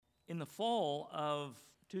in the fall of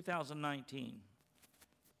 2019,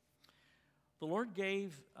 the Lord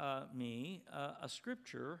gave me a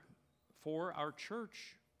scripture for our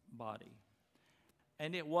church body.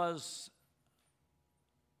 And it was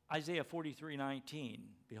Isaiah 43:19.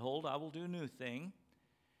 Behold, I will do a new thing.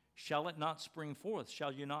 Shall it not spring forth?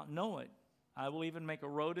 Shall you not know it? I will even make a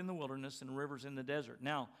road in the wilderness and rivers in the desert.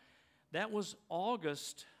 Now, that was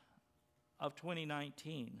August of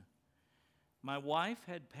 2019. My wife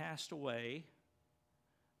had passed away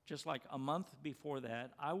just like a month before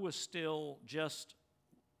that. I was still just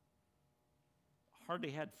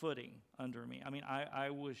hardly had footing under me. I mean,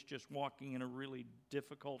 I was just walking in a really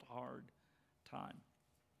difficult, hard time.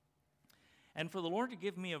 And for the Lord to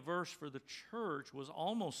give me a verse for the church was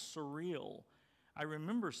almost surreal. I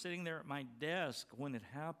remember sitting there at my desk when it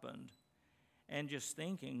happened and just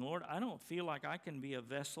thinking, Lord, I don't feel like I can be a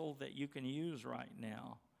vessel that you can use right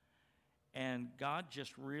now. And God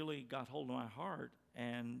just really got hold of my heart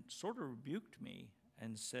and sort of rebuked me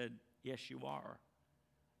and said, yes, you are.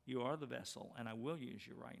 You are the vessel, and I will use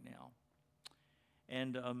you right now.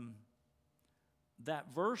 And that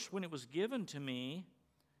verse, when it was given to me,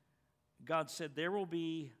 God said there will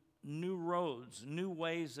be new roads, new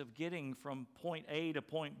ways of getting from point A to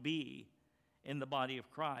point B in the body of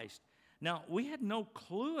Christ. Now, we had no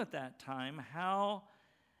clue at that time how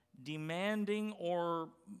demanding or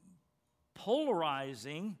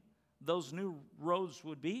polarizing those new roads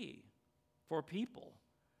would be for people.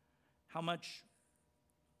 How much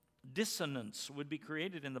dissonance would be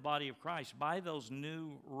created in the body of Christ by those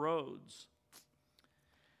new roads.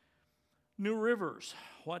 New rivers,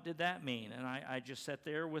 what did that mean? And I just sat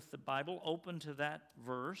there with the Bible open to that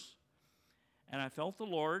verse, and I felt the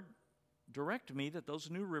Lord direct me that those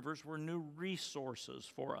new rivers were new resources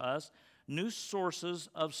for us, new sources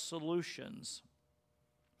of solutions,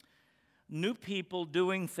 new people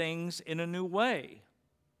doing things in a new way.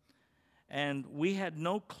 And we had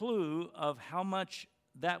no clue of how much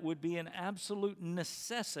that would be an absolute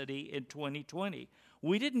necessity in 2020.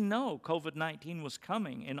 We didn't know COVID-19 was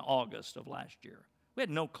coming in August of last year. We had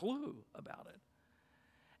no clue about it.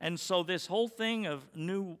 And so this whole thing of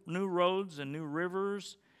new roads and new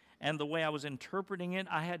rivers and the way I was interpreting it,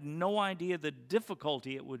 I had no idea the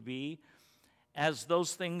difficulty it would be as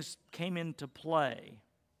those things came into play.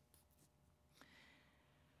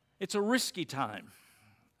 It's a risky time.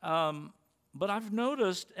 But I've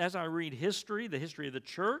noticed as I read history, the history of the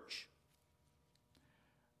church,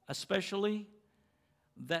 especially,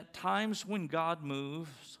 that times when God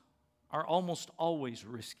moves are almost always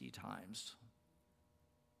risky times.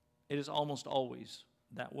 It is almost always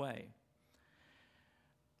that way.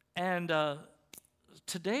 And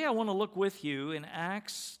today I want to look with you in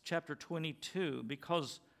Acts chapter 22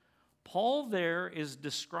 because Paul there is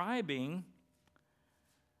describing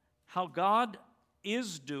how God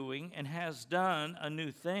is doing and has done a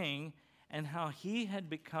new thing and how he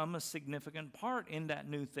had become a significant part in that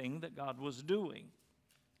new thing that God was doing.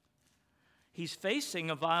 He's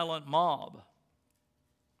facing a violent mob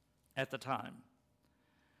at the time.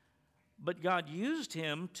 But God used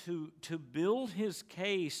him to build his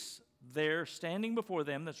case there, standing before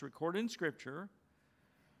them, that's recorded in Scripture,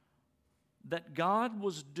 that God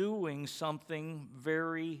was doing something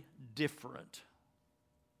very different.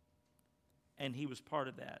 And he was part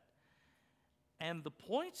of that. And the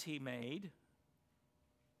points he made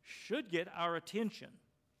should get our attention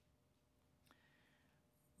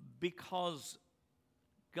because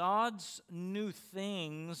God's new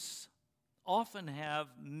things often have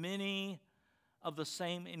many of the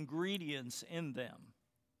same ingredients in them.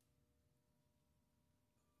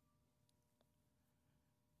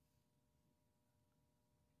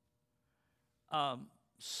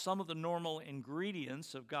 Some of the normal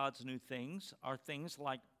ingredients of God's new things are things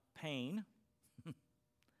like pain,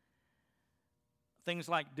 things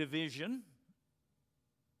like division,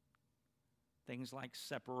 things like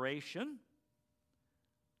separation,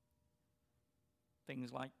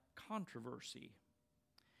 things like controversy.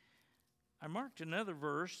 I marked another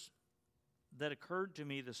verse that occurred to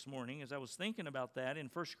me this morning as I was thinking about that in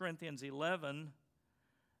 1 Corinthians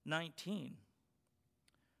 11:19,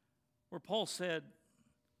 where Paul said,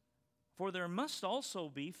 "For there must also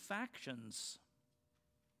be factions."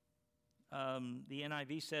 The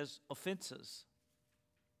NIV says offenses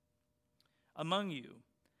among you,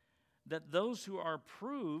 that those who are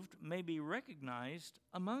proved may be recognized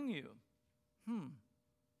among you.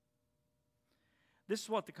 This is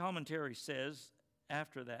what the commentary says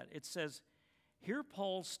after that. It says, here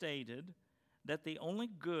Paul stated that the only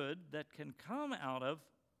good that can come out of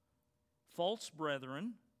false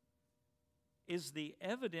brethren is the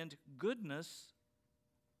evident goodness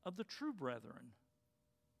of the true brethren.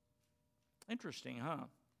 Interesting, huh?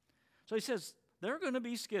 So he says, there are going to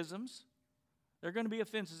be schisms. There are going to be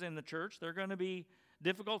offenses in the church. There are going to be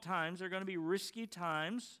difficult times. There are going to be risky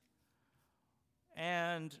times.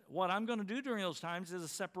 And what I'm going to do during those times is a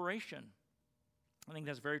separation. I think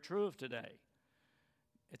that's very true of today.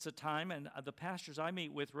 It's a time, and the pastors I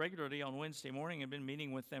meet with regularly on Wednesday morning, I've been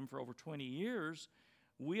meeting with them for over 20 years,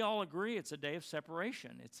 we all agree it's a day of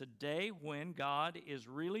separation. It's a day when God is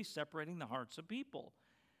really separating the hearts of people.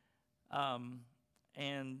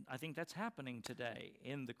 And I think that's happening today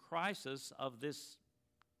in the crisis of this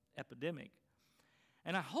epidemic.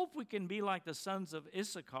 And I hope we can be like the sons of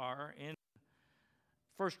Issachar in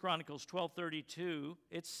 1 Chronicles 12:32.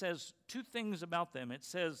 It says two things about them. It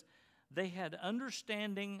says they had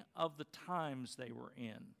understanding of the times they were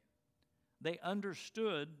in. They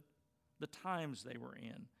understood the times they were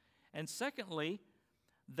in. And secondly,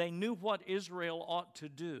 they knew what Israel ought to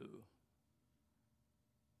do.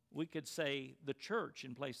 We could say the church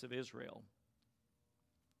in place of Israel.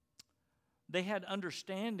 They had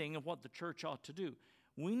understanding of what the church ought to do.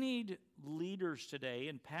 We need leaders today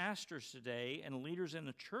and pastors today and leaders in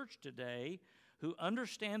the church today who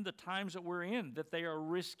understand the times that we're in, that they are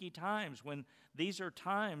risky times, when these are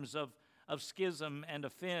times of schism and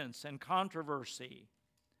offense and controversy.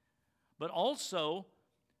 But also,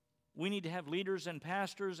 we need to have leaders and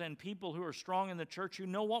pastors and people who are strong in the church who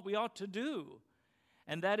know what we ought to do.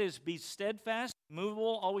 And that is be steadfast,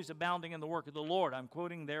 immovable, always abounding in the work of the Lord. I'm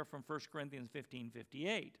quoting there from 1 Corinthians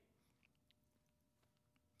 15:58.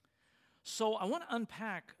 So I want to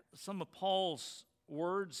unpack some of Paul's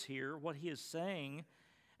words here, what he is saying,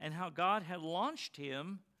 and how God had launched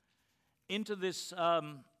him into this,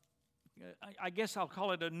 I guess I'll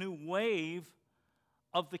call it a new wave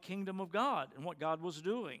of the kingdom of God and what God was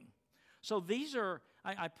doing. So these are,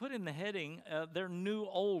 I put in the heading, they're new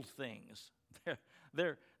old things.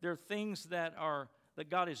 They're things that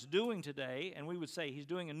God is doing today, and we would say he's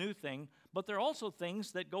doing a new thing, but they're also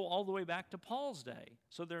things that go all the way back to Paul's day.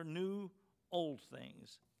 So they're new old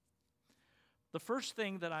things. The first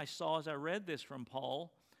thing that I saw as I read this from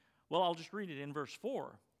Paul, well, I'll just read it in verse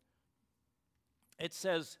 4. It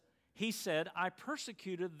says, he said, I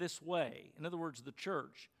persecuted this way, in other words, the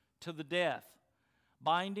church, to the death,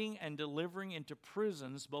 binding and delivering into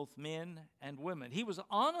prisons both men and women. He was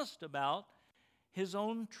honest about his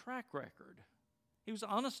own track record. He was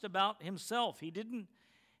honest about himself. He didn't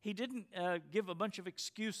give a bunch of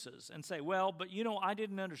excuses and say, well, but I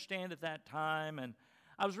didn't understand at that time, and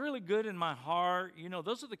I was really good in my heart.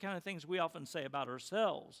 Those are the kind of things we often say about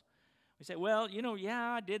ourselves. We say, well,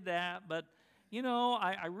 yeah, I did that, but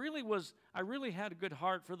I really had a good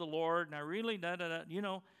heart for the Lord, and I really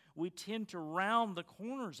we tend to round the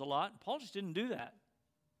corners a lot. Paul just didn't do that.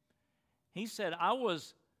 He said, I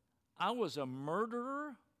was a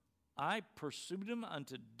murderer. I pursued them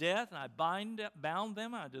unto death, and I bound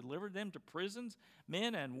them. I delivered them to prisons,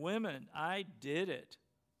 men and women. I did it.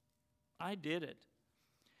 I did it.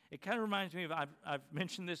 It kind of reminds me of, I've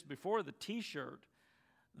mentioned this before, the T-shirt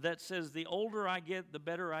that says, the older I get, the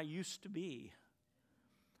better I used to be.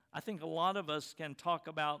 I think a lot of us can talk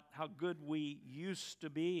about how good we used to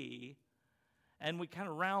be, and we kind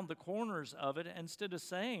of round the corners of it instead of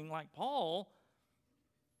saying, like Paul,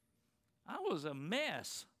 I was a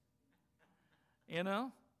mess.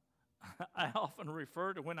 I often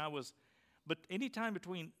refer to when I was, but anytime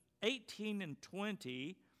between 18 and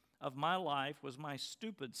 20 of my life was my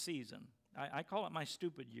stupid season. I call it my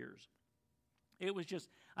stupid years. It was just,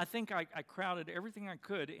 I think I crowded everything I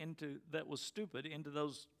could that was stupid into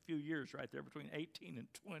those few years right there between 18 and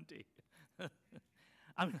 20.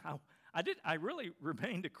 I really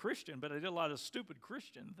remained a Christian, but I did a lot of stupid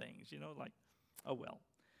Christian things, like, oh well.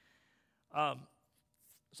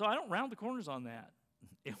 So I don't round the corners on that.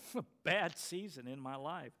 It was a bad season in my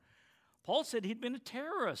life. Paul said he'd been a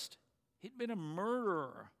terrorist. He'd been a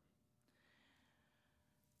murderer.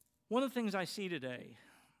 One of the things I see today,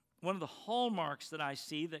 one of the hallmarks that I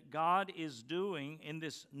see that God is doing in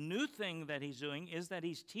this new thing that he's doing is that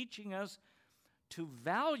he's teaching us to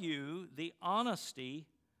value the honesty.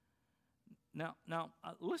 Now,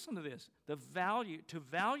 listen to this. To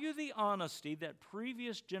value the honesty that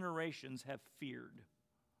previous generations have feared.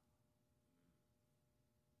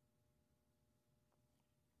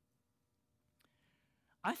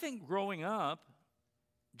 I think growing up,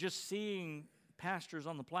 just seeing pastors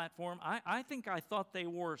on the platform, I think I thought they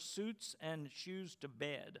wore suits and shoes to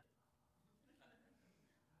bed.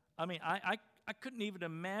 I mean, I couldn't even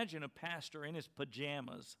imagine a pastor in his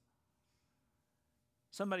pajamas.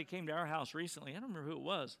 Somebody came to our house recently. I don't remember who it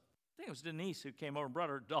was. I think it was Denise who came over and brought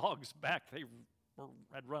her dogs back. They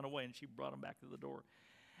had run away, and she brought them back to the door.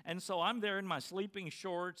 And so I'm there in my sleeping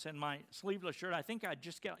shorts and my sleeveless shirt. I think I'd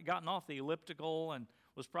just gotten off the elliptical and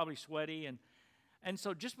was probably sweaty. And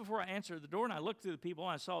so just before I answered the door and I looked through the people,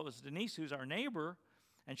 and I saw it was Denise, who's our neighbor,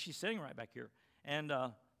 and she's sitting right back here. And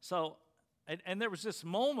and there was this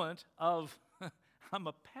moment of, I'm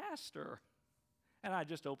a pastor, and I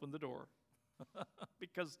just opened the door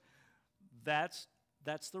because that's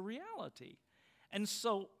the reality. And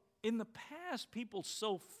so in the past, people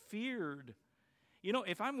so feared. You know,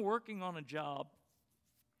 if I'm working on a job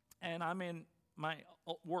and I'm in my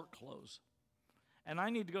work clothes and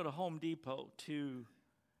I need to go to Home Depot to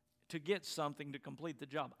get something to complete the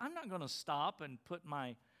job, I'm not going to stop and put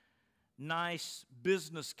my nice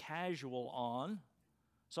business casual on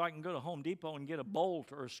so I can go to Home Depot and get a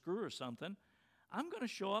bolt or a screw or something. I'm going to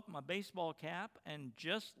show up in my baseball cap and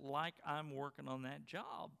just like I'm working on that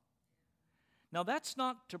job. Now, that's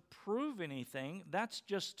not to prove anything. That's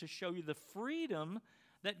just to show you the freedom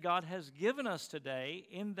that God has given us today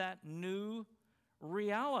in that new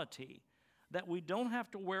reality, that we don't have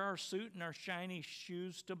to wear our suit and our shiny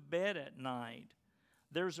shoes to bed at night.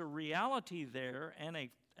 There's a reality there and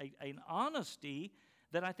an honesty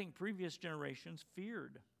that I think previous generations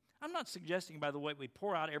feared. I'm not suggesting, by the way, we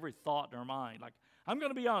pour out every thought in our mind. Like, I'm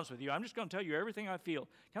going to be honest with you. I'm just going to tell you everything I feel.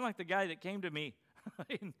 Kind of like the guy that came to me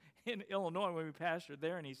in Illinois when we pastored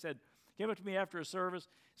there, and he came up to me after a service,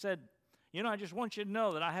 said, you know, I just want you to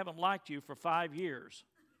know that I haven't liked you for 5 years.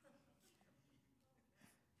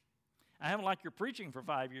 I haven't liked your preaching for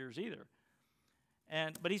 5 years either.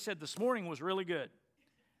 But he said, this morning was really good.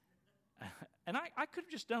 And I could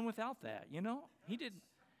have just done without that, you know. He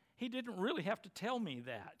didn't really have to tell me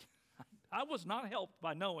that. I was not helped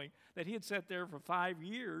by knowing that he had sat there for 5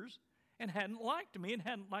 years and hadn't liked me and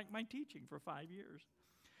hadn't liked my teaching for 5 years.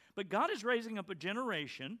 But God is raising up a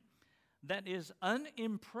generation that is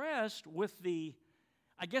unimpressed with the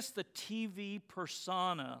TV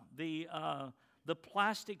persona, the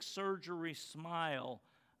plastic surgery smile,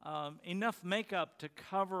 enough makeup to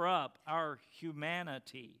cover up our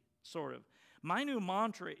humanity, sort of. My new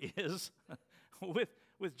mantra is,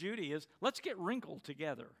 with Judy, is let's get wrinkled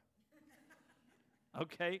together.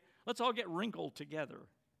 Okay? Let's all get wrinkled together.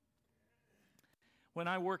 When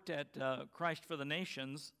I worked at Christ for the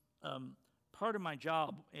Nations, part of my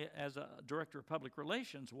job as a director of public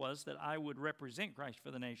relations was that I would represent Christ for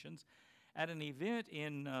the Nations at an event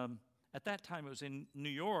in, at that time it was in New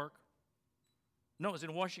York. No, it was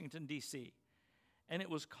in Washington, D.C. And it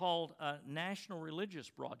was called National Religious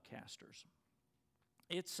Broadcasters.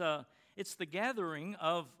 It's the gathering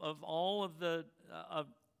of all of the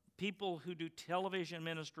people who do television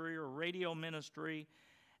ministry or radio ministry,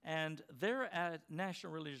 and they're at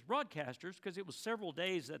National Religious Broadcasters because it was several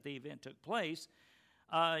days that the event took place.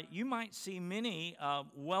 You might see many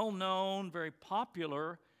well-known, very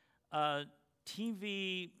popular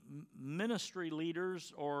TV ministry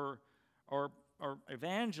leaders or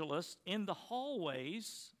evangelists in the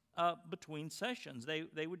hallways between sessions.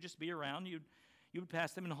 They would just be around. You would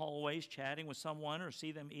pass them in the hallways chatting with someone or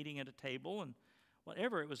see them eating at a table and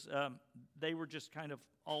whatever. It was, they were just kind of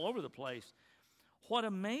all over the place. What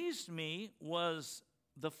amazed me was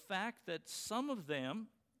the fact that some of them,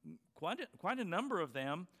 quite a number of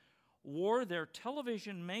them, wore their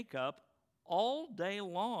television makeup all day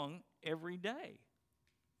long, every day.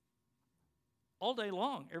 All day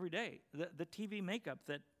long, every day. The TV makeup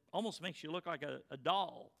that almost makes you look like a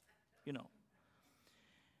doll, you know.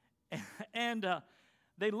 And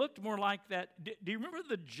they looked more like that. Do you remember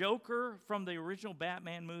the Joker from the original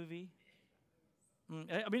Batman movie?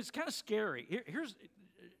 I mean, it's kind of scary.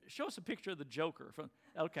 Show us a picture of the Joker.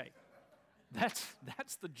 Okay, that's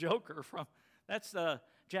the Joker that's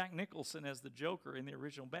Jack Nicholson as the Joker in the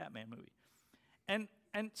original Batman movie. And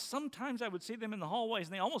sometimes I would see them in the hallways,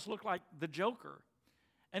 and they almost looked like the Joker.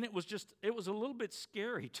 And it was a little bit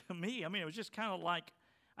scary to me. I mean, it was just kind of like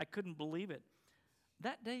I couldn't believe it.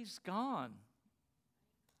 That day's gone,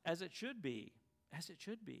 as it should be,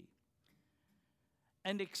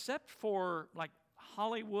 And except for like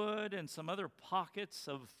Hollywood and some other pockets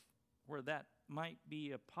of where that might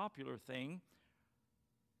be a popular thing,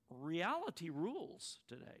 reality rules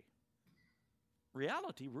today.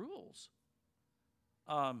 Reality rules.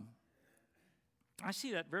 I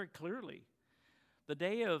see that very clearly. The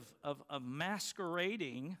day of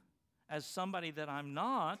masquerading as somebody that I'm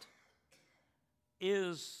not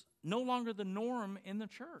is no longer the norm in the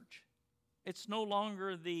church. It's no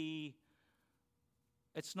longer the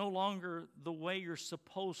way you're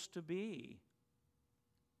supposed to be.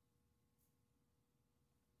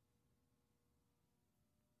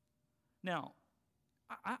 Now,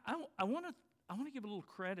 I want I want to give a little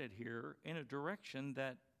credit here in a direction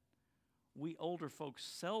that we older folks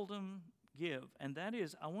seldom give, and that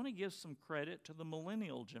is I want to give some credit to the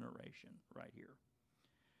millennial generation right here,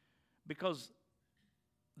 because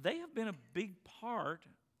they have been a big part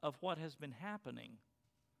of what has been happening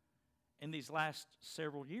in these last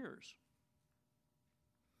several years.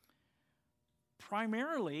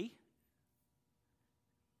 Primarily,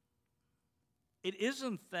 it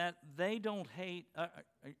isn't that they don't hate,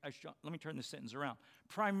 let me turn this sentence around.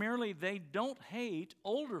 Primarily, they don't hate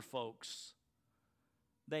older folks.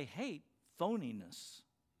 They hate phoniness.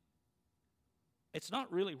 It's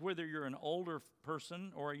not really whether you're an older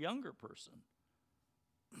person or a younger person.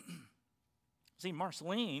 See,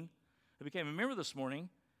 Marceline, who became a member this morning,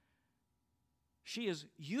 she is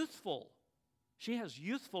youthful. She has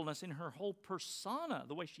youthfulness in her whole persona,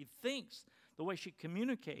 the way she thinks, the way she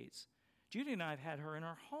communicates. Judy and I have had her in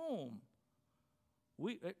our home.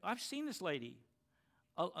 I've seen this lady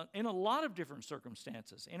in a lot of different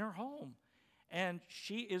circumstances in her home, and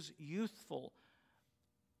she is youthful.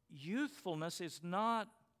 Youthfulness is not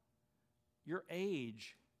your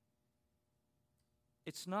age.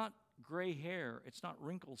 It's not gray hair. It's not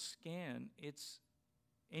wrinkled skin. It's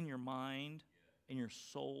in your mind, in your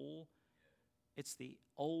soul. It's the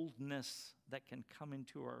oldness that can come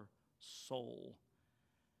into our soul.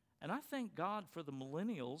 And I thank God for the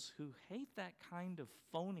millennials who hate that kind of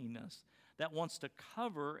phoniness that wants to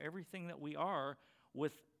cover everything that we are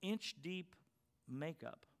with inch-deep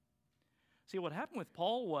makeup. See, what happened with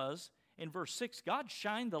Paul was, in verse 6, God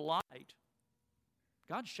shined the light.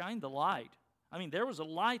 God shined the light. I mean, there was a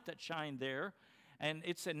light that shined there. And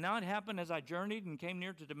it said, now it happened as I journeyed and came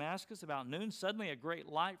near to Damascus about noon. Suddenly a great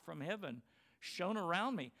light from heaven shone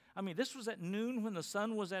around me. I mean, this was at noon when the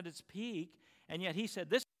sun was at its peak. And yet he said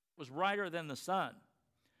this was brighter than the sun.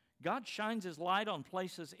 God shines his light on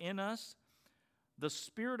places in us. The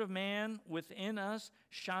spirit of man within us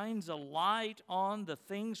shines a light on the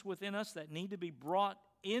things within us that need to be brought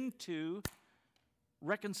into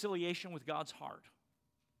reconciliation with God's heart.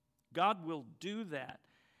 God will do that.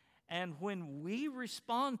 And when we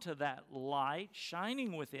respond to that light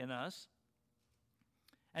shining within us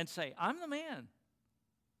and say, I'm the man.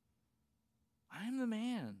 I'm the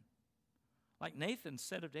man. Like Nathan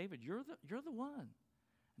said of David, you're the one.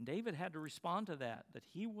 And David had to respond to that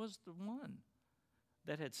he was the one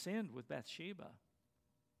that had sinned with Bathsheba.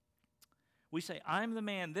 We say, I'm the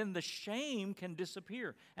man. Then the shame can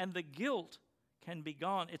disappear and the guilt can be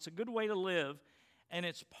gone. It's a good way to live, and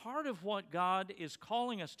it's part of what God is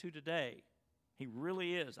calling us to today. He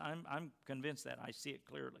really is. I'm convinced that. I see it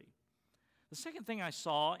clearly. The second thing I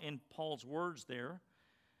saw in Paul's words there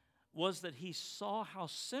was that he saw how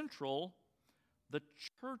central the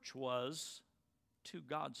church was to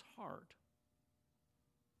God's heart.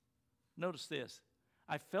 Notice this.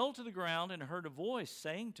 I fell to the ground and heard a voice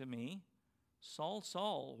saying to me, Saul,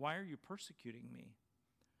 Saul, why are you persecuting me?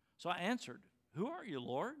 So I answered, who are you,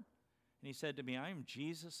 Lord? And he said to me, I am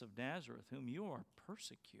Jesus of Nazareth, whom you are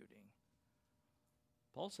persecuting.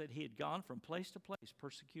 Paul said he had gone from place to place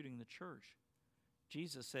persecuting the church.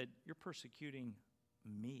 Jesus said, you're persecuting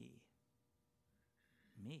me.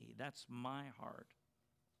 Me. That's my heart.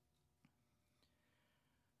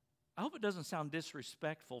 I hope it doesn't sound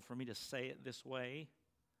disrespectful for me to say it this way.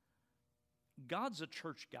 God's a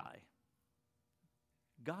church guy.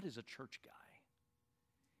 God is a church guy.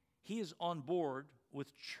 He is on board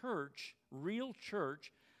with church, real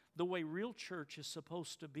church, the way real church is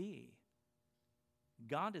supposed to be.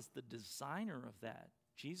 God is the designer of that.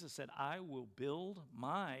 Jesus said, I will build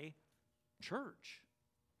my church.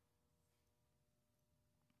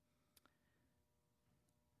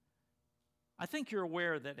 I think you're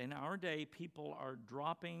aware that in our day, people are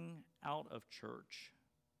dropping out of church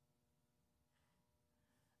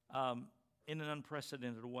in an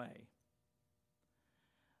unprecedented way.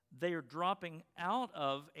 They are dropping out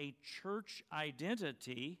of a church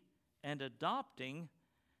identity and adopting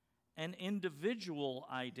an individual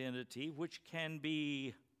identity, which can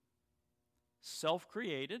be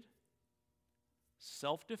self-created,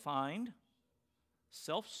 self-defined,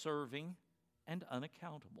 self-serving, and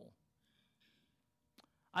unaccountable.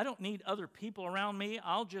 I don't need other people around me.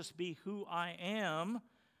 I'll just be who I am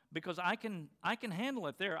because I can handle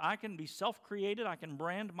it there. I can be self-created. I can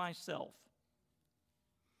brand myself.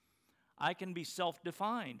 I can be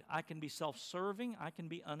self-defined. I can be self-serving. I can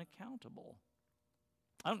be unaccountable.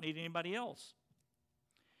 I don't need anybody else.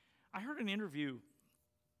 I heard an interview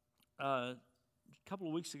a couple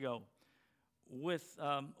of weeks ago with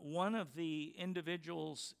one of the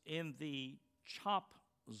individuals in the CHOP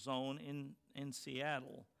zone in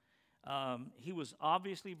Seattle. He was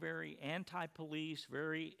obviously very anti-police,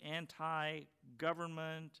 very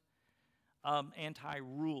anti-government,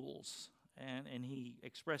 anti-rules. And he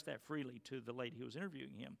expressed that freely to the lady who was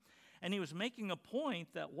interviewing him. And he was making a point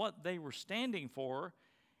that what they were standing for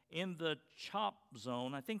in the CHOP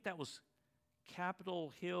zone, I think that was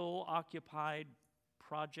Capitol Hill Occupied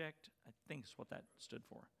Project, I think is what that stood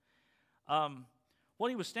for. What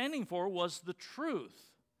he was standing for was the truth,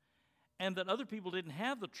 and that other people didn't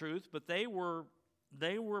have the truth, but they were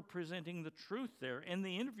presenting the truth there. And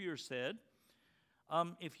the interviewer said,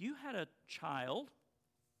 if you had a child,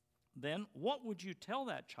 then what would you tell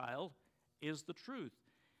that child is the truth?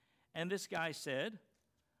 And this guy said,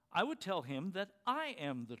 I would tell him that I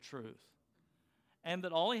am the truth, and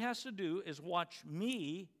that all he has to do is watch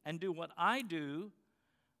me and do what I do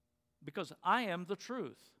because I am the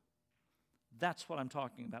truth. That's what I'm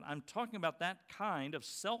talking about. I'm talking about that kind of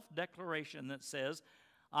self-declaration that says,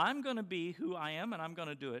 I'm going to be who I am and I'm going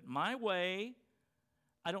to do it my way.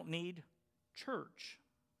 I don't need church.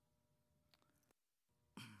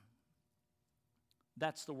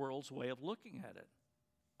 That's the world's way of looking at it.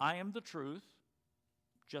 I am the truth.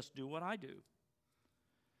 Just do what I do.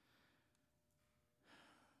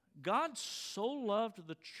 God so loved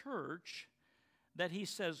the church that he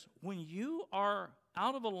says, when you are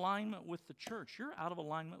out of alignment with the church, you're out of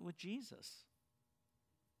alignment with Jesus.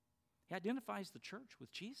 He identifies the church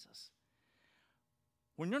with Jesus.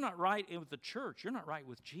 When you're not right with the church, you're not right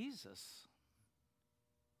with Jesus.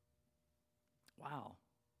 Wow.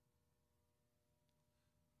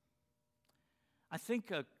 I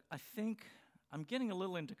think I'm getting a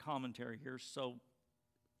little into commentary here, so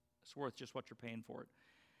it's worth just what you're paying for it.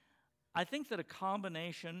 I think that a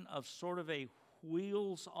combination of sort of a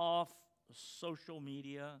wheels-off social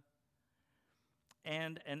media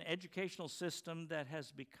and an educational system that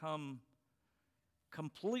has become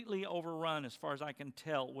completely overrun, as far as I can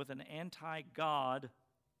tell, with an anti-God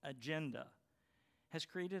agenda has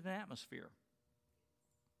created an atmosphere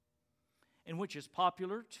in which it's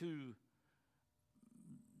popular to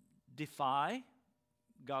defy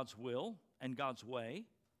God's will and God's way,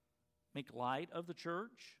 make light of the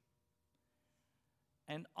church,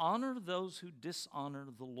 and honor those who dishonor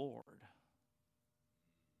the Lord.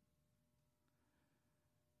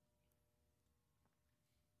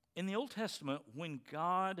 In the Old Testament, when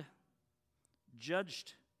God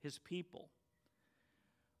judged his people,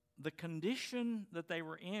 the condition that they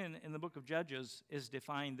were in the book of Judges is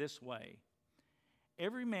defined this way.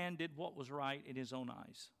 Every man did what was right in his own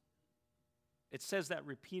eyes. It says that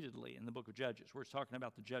repeatedly in the book of Judges, where it's talking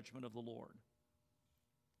about the judgment of the Lord.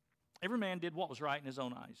 Every man did what was right in his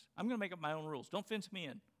own eyes. I'm going to make up my own rules. Don't fence me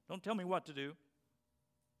in. Don't tell me what to do.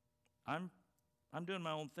 I'm doing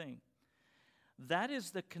my own thing. That is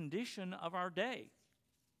the condition of our day.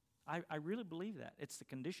 I really believe that. It's the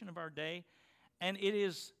condition of our day, and it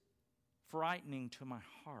is frightening to my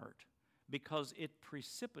heart because it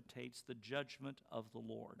precipitates the judgment of the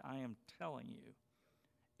Lord. I am telling you,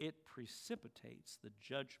 it precipitates the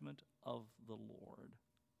judgment of the Lord.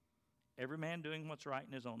 Every man doing what's right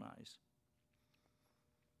in his own eyes.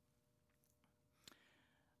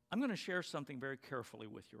 I'm going to share something very carefully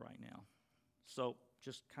with you right now. So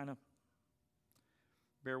just kind of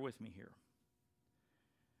bear with me here.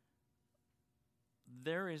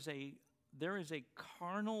 There is a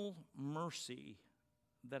carnal mercy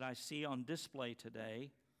that I see on display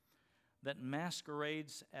today that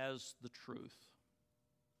masquerades as the truth.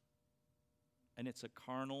 And it's a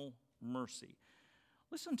carnal mercy.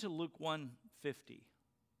 Listen to Luke 1:50.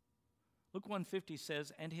 Luke 1:50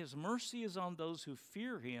 says, and his mercy is on those who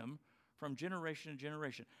fear him from generation to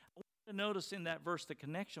generation. I want you to notice in that verse the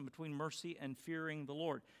connection between mercy and fearing the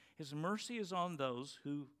Lord. His mercy is on those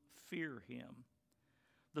who fear him.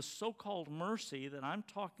 The so-called mercy that I'm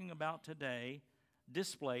talking about today,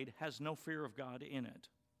 displayed, has no fear of God in it.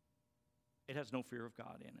 It has no fear of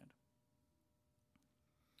God in it.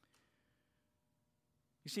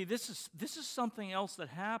 You see, this is something else that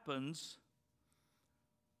happens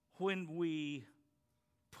when we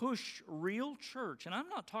push real church. And I'm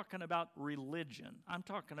not talking about religion. I'm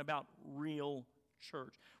talking about real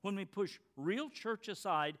church. When we push real church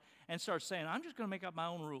aside and start saying, I'm just going to make up my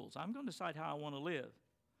own rules. I'm going to decide how I want to live.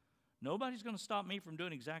 Nobody's going to stop me from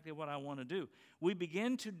doing exactly what I want to do. We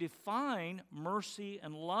begin to define mercy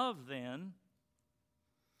and love then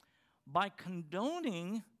by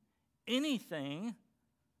condoning anything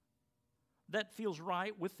that feels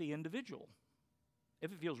right with the individual.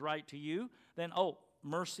 If it feels right to you, then,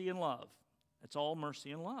 mercy and love. It's all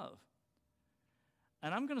mercy and love.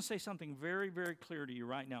 And I'm going to say something very, very clear to you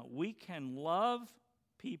right now. We can love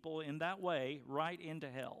people in that way right into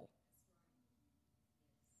hell.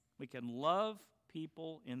 We can love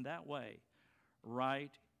people in that way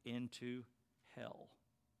right into hell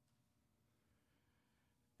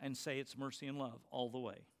and say it's mercy and love all the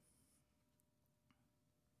way.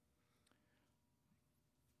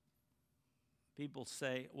 People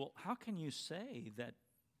say, well, how can you say that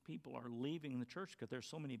people are leaving the church because there's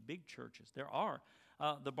so many big churches? There are.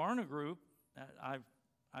 The Barna Group, I've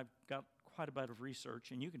got quite a bit of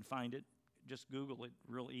research, and you can find it. Just Google it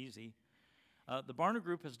real easy. The Barna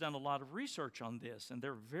Group has done a lot of research on this, and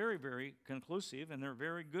they're very, very conclusive, and they're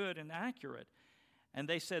very good and accurate. And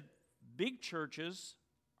they said big churches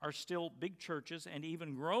are still big churches and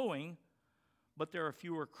even growing, but there are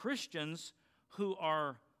fewer Christians who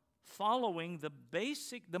are following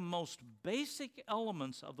the most basic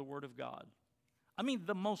elements of the Word of God. I mean,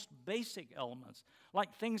 the most basic elements,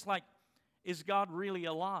 like things like, is God really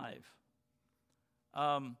alive?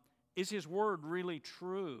 Is His Word really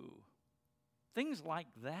true? Things like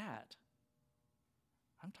that.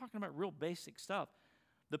 I'm talking about real basic stuff.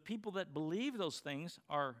 The people that believe those things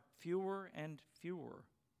are fewer and fewer.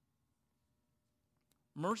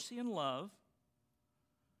 Mercy and love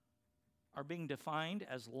are being defined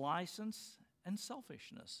as license and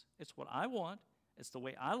selfishness. It's what I want. It's the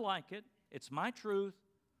way I like it. It's my truth.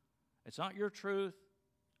 It's not your truth.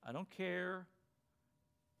 I don't care.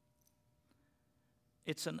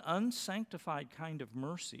 It's an unsanctified kind of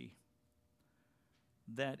mercy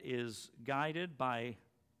that is guided by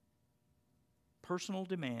personal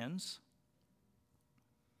demands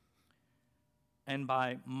and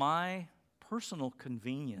by my personal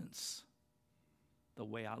convenience, the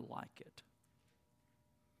way I like it.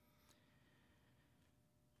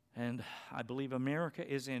 And I believe America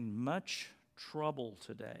is in much trouble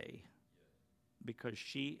today because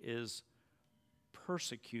she is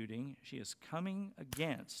persecuting, she is coming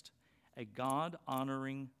against a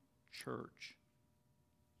God-honoring church.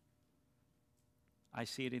 I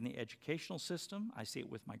see it in the educational system. I see it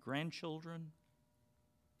with my grandchildren.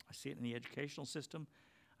 I see it in the educational system.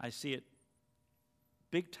 I see it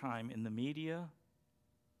big time in the media.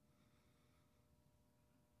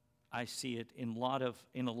 I see it in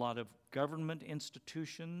a lot of government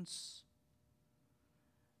institutions.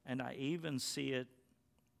 And I even see it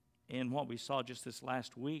in what we saw just this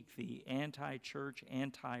last week, the anti-church,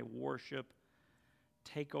 anti-worship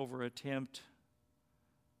takeover attempt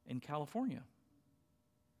in California,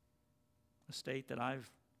 a state that I've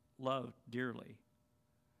loved dearly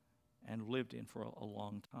and lived in for a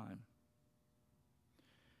long time.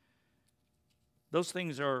 Those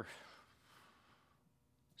things are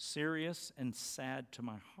serious and sad to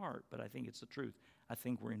my heart, but I think it's the truth. I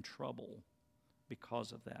think we're in trouble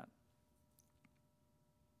because of that.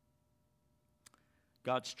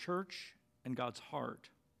 God's church and God's heart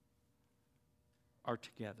are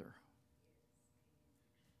together.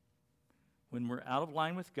 When we're out of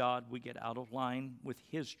line with God, we get out of line with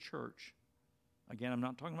His church. Again, I'm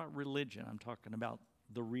not talking about religion. I'm talking about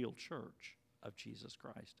the real church of Jesus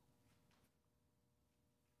Christ.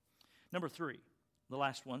 Number 3, the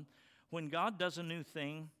last one. When God does a new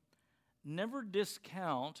thing, never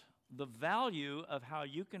discount the value of how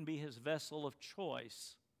you can be His vessel of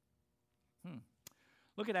choice.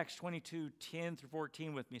 Look at Acts 22:10 through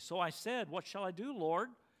 14 with me. So I said, what shall I do, Lord?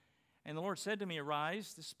 And the Lord said to me,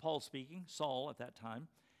 arise, this is Paul speaking, Saul at that time,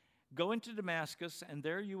 go into Damascus, and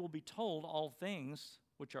there you will be told all things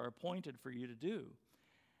which are appointed for you to do.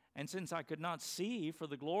 And since I could not see for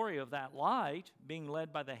the glory of that light, being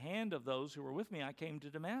led by the hand of those who were with me, I came to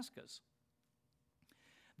Damascus.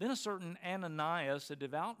 Then a certain Ananias, a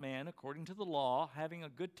devout man, according to the law, having a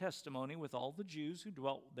good testimony with all the Jews who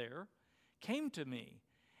dwelt there, came to me.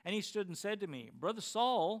 And he stood and said to me, Brother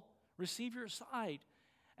Saul, receive your sight.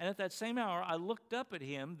 And at that same hour I looked up at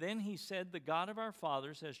him. Then he said, the God of our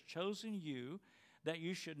fathers has chosen you, that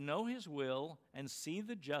you should know His will and see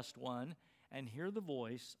the just one and hear the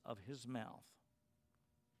voice of His mouth.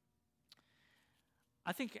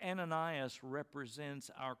 I think Ananias represents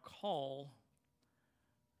our call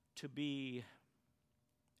to be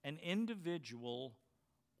an individual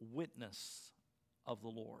witness of the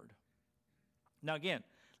Lord. Now again,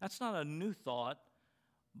 that's not a new thought,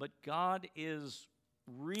 but God is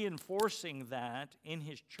reinforcing that in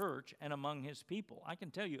His church and among His people. I can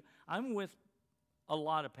tell you, I'm with a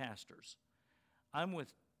lot of pastors. I'm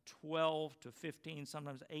with 12 to 15,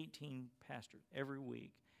 sometimes 18 pastors every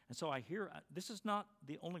week. And so I hear, this is not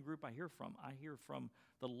the only group I hear from. I hear from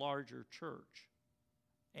the larger church.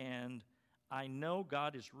 And I know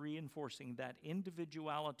God is reinforcing that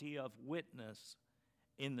individuality of witness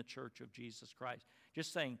in the church of Jesus Christ.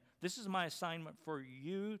 Just saying, this is my assignment for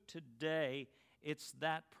you today. It's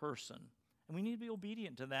that person. And we need to be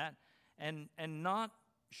obedient to that and not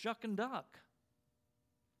shuck and duck.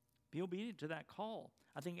 Be obedient to that call.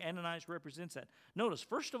 I think Ananias represents that. Notice,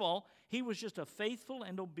 first of all, he was just a faithful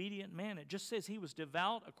and obedient man. It just says he was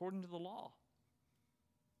devout according to the law.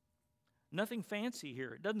 Nothing fancy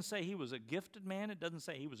here. It doesn't say he was a gifted man. It doesn't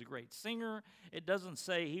say he was a great singer. It doesn't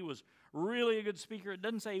say he was really a good speaker. It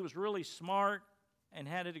doesn't say he was really smart and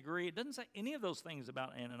had a degree. It doesn't say any of those things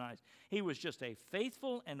about Ananias. He was just a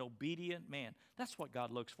faithful and obedient man. That's what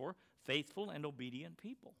God looks for, faithful and obedient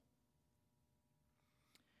people.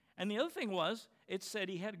 And the other thing was, it said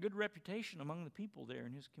he had a good reputation among the people there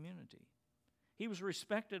in his community. He was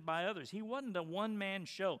respected by others. He wasn't a one-man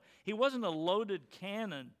show. He wasn't a loaded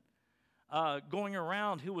cannon going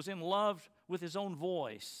around who was in love with his own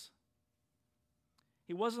voice.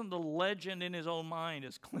 He wasn't the legend in his own mind,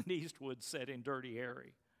 as Clint Eastwood said in Dirty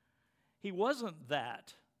Harry. He wasn't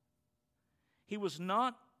that. He was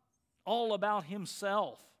not all about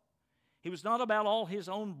himself. He was not about all his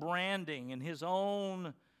own branding and his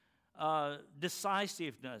own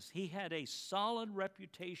decisiveness. He had a solid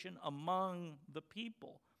reputation among the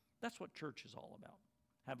people. That's what church is all about.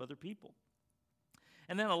 Have other people.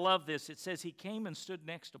 And then I love this. It says he came and stood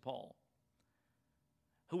next to Paul,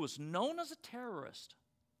 who was known as a terrorist.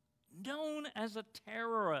 Known as a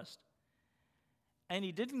terrorist. And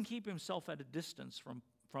he didn't keep himself at a distance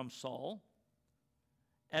from Saul,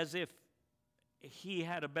 as if he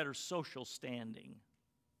had a better social standing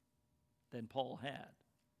than Paul had.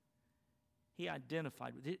 He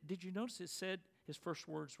identified with it. Did you notice it said his first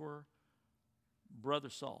words were, Brother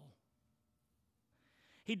Saul?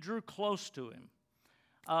 He drew close to him.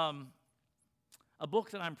 A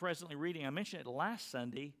book that I'm presently reading, I mentioned it last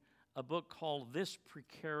Sunday, a book called This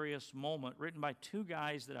Precarious Moment, written by two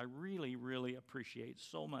guys that I really, really appreciate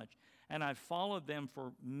so much. And I've followed them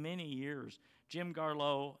for many years. Jim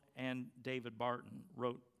Garlow and David Barton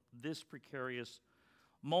wrote This Precarious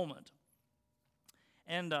Moment.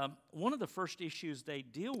 And one of the first issues they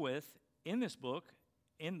deal with in this book,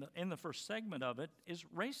 in the first segment of it, is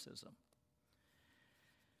racism.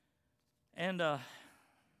 And I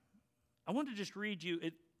want to just read you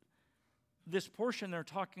this portion. They're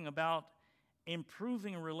talking about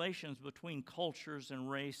improving relations between cultures and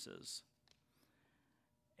races.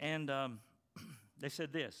 And they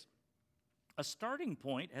said this: a starting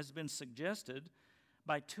point has been suggested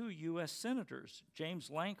by two U.S. senators, James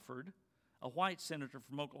Lankford, a white senator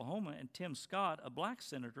from Oklahoma, and Tim Scott, a black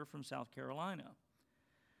senator from South Carolina.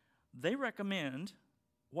 They recommend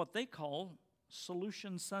what they call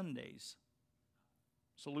Solution Sundays.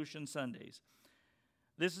 Solution Sundays.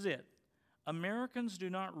 This is it. Americans do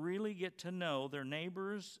not really get to know their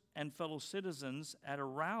neighbors and fellow citizens at a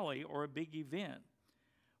rally or a big event.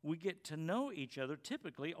 We get to know each other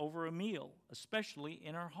typically over a meal, especially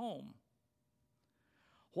in our home.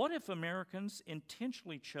 What if Americans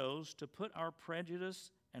intentionally chose to put our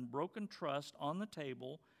prejudice and broken trust on the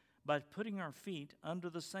table by putting our feet under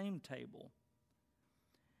the same table?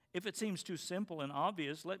 If it seems too simple and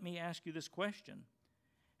obvious, let me ask you this question.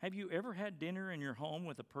 Have you ever had dinner in your home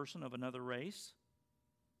with a person of another race?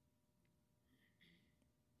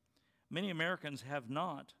 Many Americans have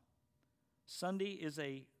not. Sunday is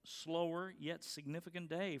a slower yet significant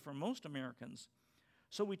day for most Americans.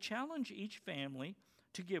 So we challenge each family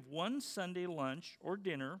to give one Sunday lunch or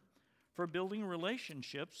dinner for building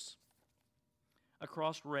relationships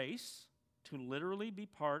across race to literally be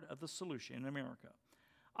part of the solution in America.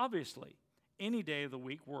 Obviously, any day of the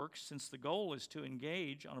week works, since the goal is to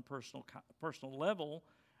engage on a personal level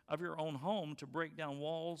of your own home to break down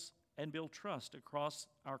walls and build trust across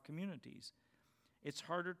our communities. It's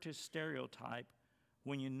harder to stereotype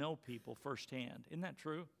when you know people firsthand. Isn't that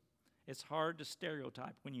true? It's hard to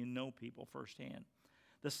stereotype when you know people firsthand.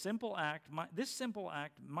 This simple act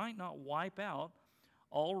might not wipe out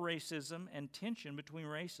all racism and tension between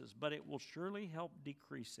races, but it will surely help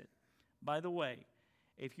decrease it. By the way,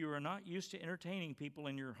 if you are not used to entertaining people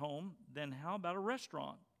in your home, then how about a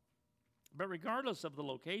restaurant? But regardless of the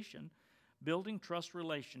location, building trust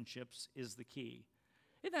relationships is the key.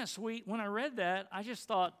 Isn't that sweet? When I read that, I just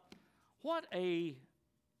thought, what a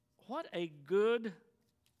good,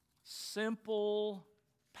 simple,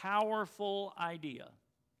 powerful idea.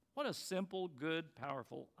 What a simple, good,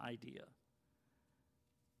 powerful idea.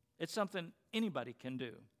 It's something anybody can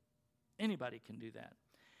do. Anybody can do that.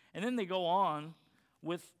 And then they go on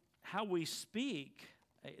with how we speak.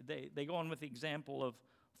 They go on with the example of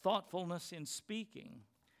thoughtfulness in speaking.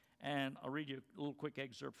 And I'll read you a little quick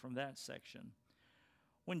excerpt from that section.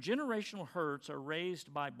 When generational hurts are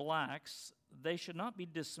raised by blacks, they should not be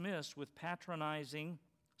dismissed with patronizing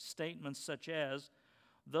statements such as,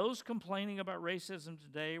 Those complaining about racism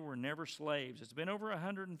today were never slaves. It's been over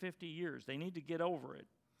 150 years. They need to get over it.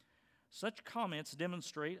 Such comments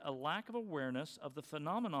demonstrate a lack of awareness of the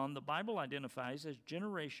phenomenon the Bible identifies as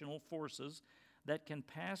generational forces that can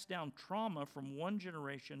pass down trauma from one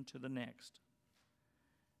generation to the next.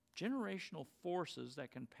 Generational forces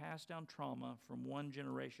that can pass down trauma from one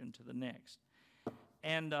generation to the next.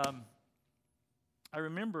 And I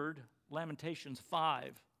remembered Lamentations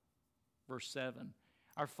 5, verse 7.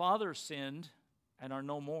 Our fathers sinned and are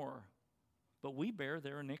no more, but we bear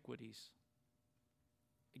their iniquities.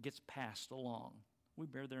 It gets passed along. We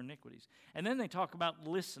bear their iniquities. And then they talk about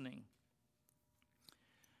listening.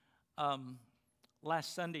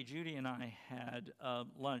 Last Sunday, Judy and I had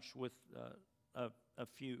lunch with a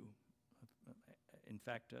few. In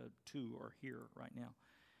fact, two are here right now.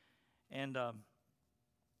 And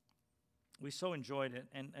we so enjoyed it.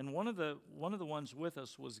 And one of the ones with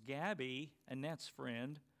us was Gabby, Annette's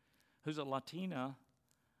friend, who's a Latina.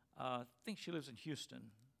 I think she lives in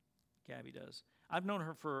Houston. Gabby does. I've known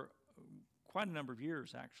her for quite a number of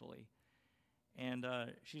years, actually. And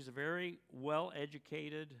she's a very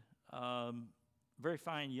well-educated, very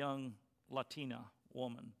fine young Latina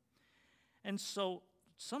woman. And so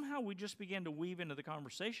somehow we just began to weave into the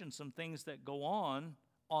conversation some things that go on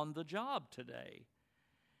the job today.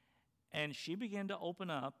 And she began to open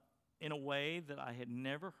up in a way that I had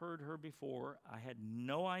never heard her before. I had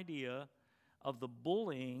no idea of the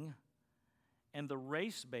bullying and the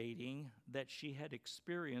race baiting that she had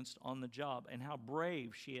experienced on the job and how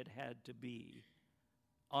brave she had to be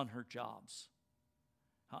on her jobs.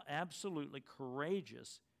 How absolutely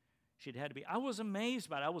courageous she'd had to be. I was amazed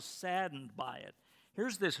by it. I was saddened by it.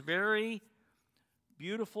 Here's this very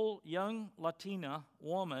beautiful young Latina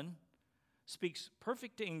woman, speaks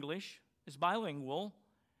perfect English, is bilingual,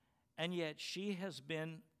 and yet she has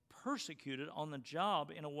been persecuted on the job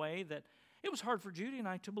in a way that it was hard for Judy and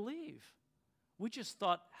I to believe. We just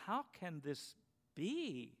thought, how can this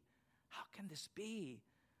be? How can this be?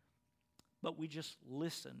 But we just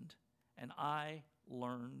listened, and I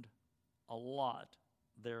learned a lot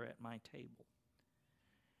there at my table.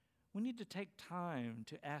 We need to take time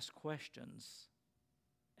to ask questions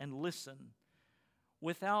and listen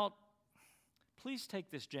without, please take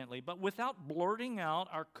this gently, but without blurting out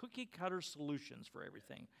our cookie-cutter solutions for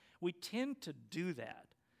everything. We tend to do that.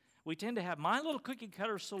 We tend to have my little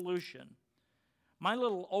cookie-cutter solution, my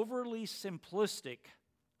little overly simplistic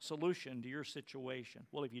solution to your situation.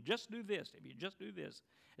 Well, if you just do this, if you just do this.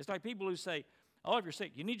 It's like people who say, oh, if you're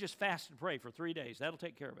sick, you need to just fast and pray for 3 days. That'll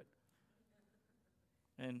take care of it.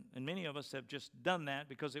 And many of us have just done that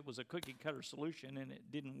because it was a cookie-cutter solution and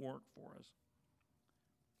it didn't work for us.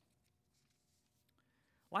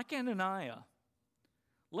 Like Ananias,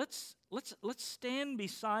 let's stand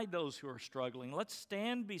beside those who are struggling. Let's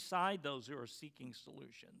stand beside those who are seeking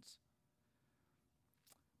solutions.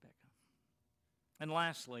 And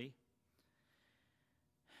lastly,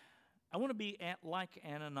 I want to be like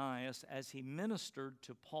Ananias as he ministered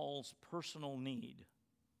to Paul's personal need.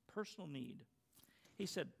 Personal need. He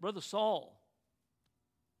said, Brother Saul,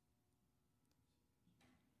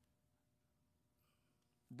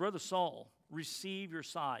 receive your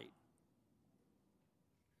sight.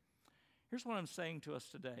 Here's what I'm saying to us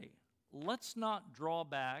today. Let's not draw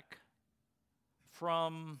back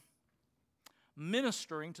from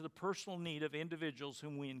ministering to the personal need of individuals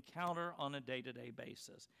whom we encounter on a day-to-day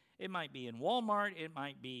basis. It might be in Walmart. It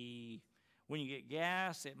might be when you get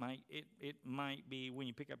gas. It might be when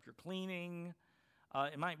you pick up your cleaning.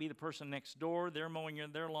 It might be the person next door. They're mowing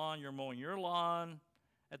their lawn. You're mowing your lawn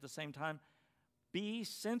at the same time. Be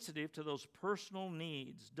sensitive to those personal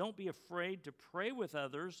needs. Don't be afraid to pray with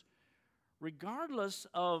others, regardless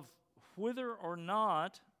of whether or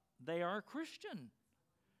not they are a Christian.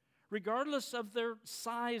 Regardless of their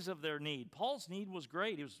size of their need. Paul's need was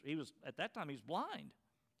great. He was at that time he was blind.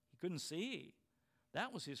 He couldn't see.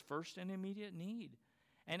 That was his first and immediate need.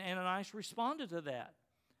 And Ananias responded to that.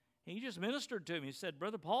 He just ministered to him. He said,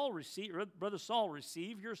 Brother Saul,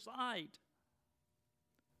 receive your sight.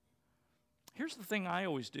 Here's the thing I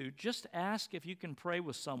always do. Just ask if you can pray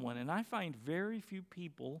with someone. And I find very few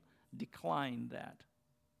people decline that.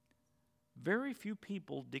 Very few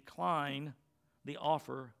people decline the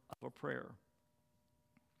offer of a prayer.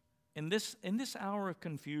 In this hour of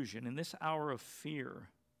confusion, in this hour of fear,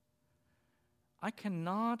 I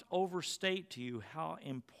cannot overstate to you how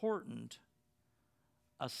important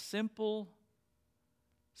a simple,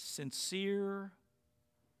 sincere,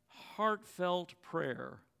 heartfelt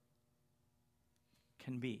prayer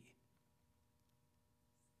can be.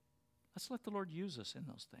 Let's let the Lord use us in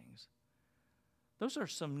those things. Those are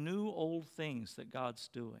some new old things that God's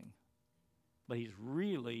doing, but He's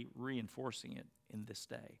really reinforcing it in this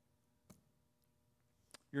day.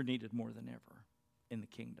 You're needed more than ever in the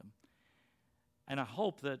kingdom. And I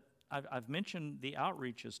hope that I've mentioned the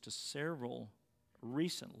outreaches to several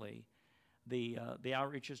recently, the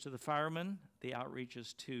outreaches to the firemen, the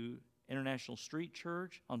outreaches to International Street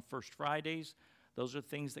Church on First Fridays. Those are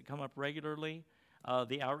things that come up regularly.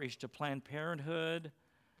 The outreach to Planned Parenthood,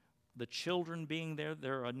 the children being there.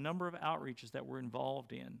 There are a number of outreaches that we're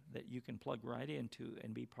involved in that you can plug right into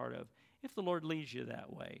and be part of if the Lord leads you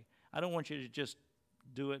that way. I don't want you to just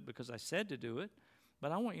do it because I said to do it,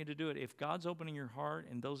 but I want you to do it. If God's opening your heart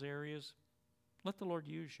in those areas, let the Lord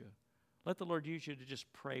use you. Let the Lord use you to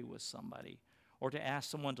just pray with somebody or to ask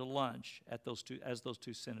someone to lunch at as those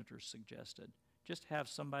two senators suggested. Just have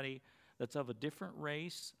somebody that's of a different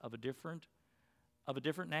race, of a different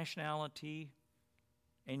nationality,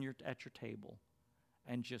 and you're at your table,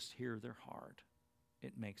 and just hear their heart.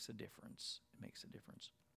 It makes a difference. It makes a difference.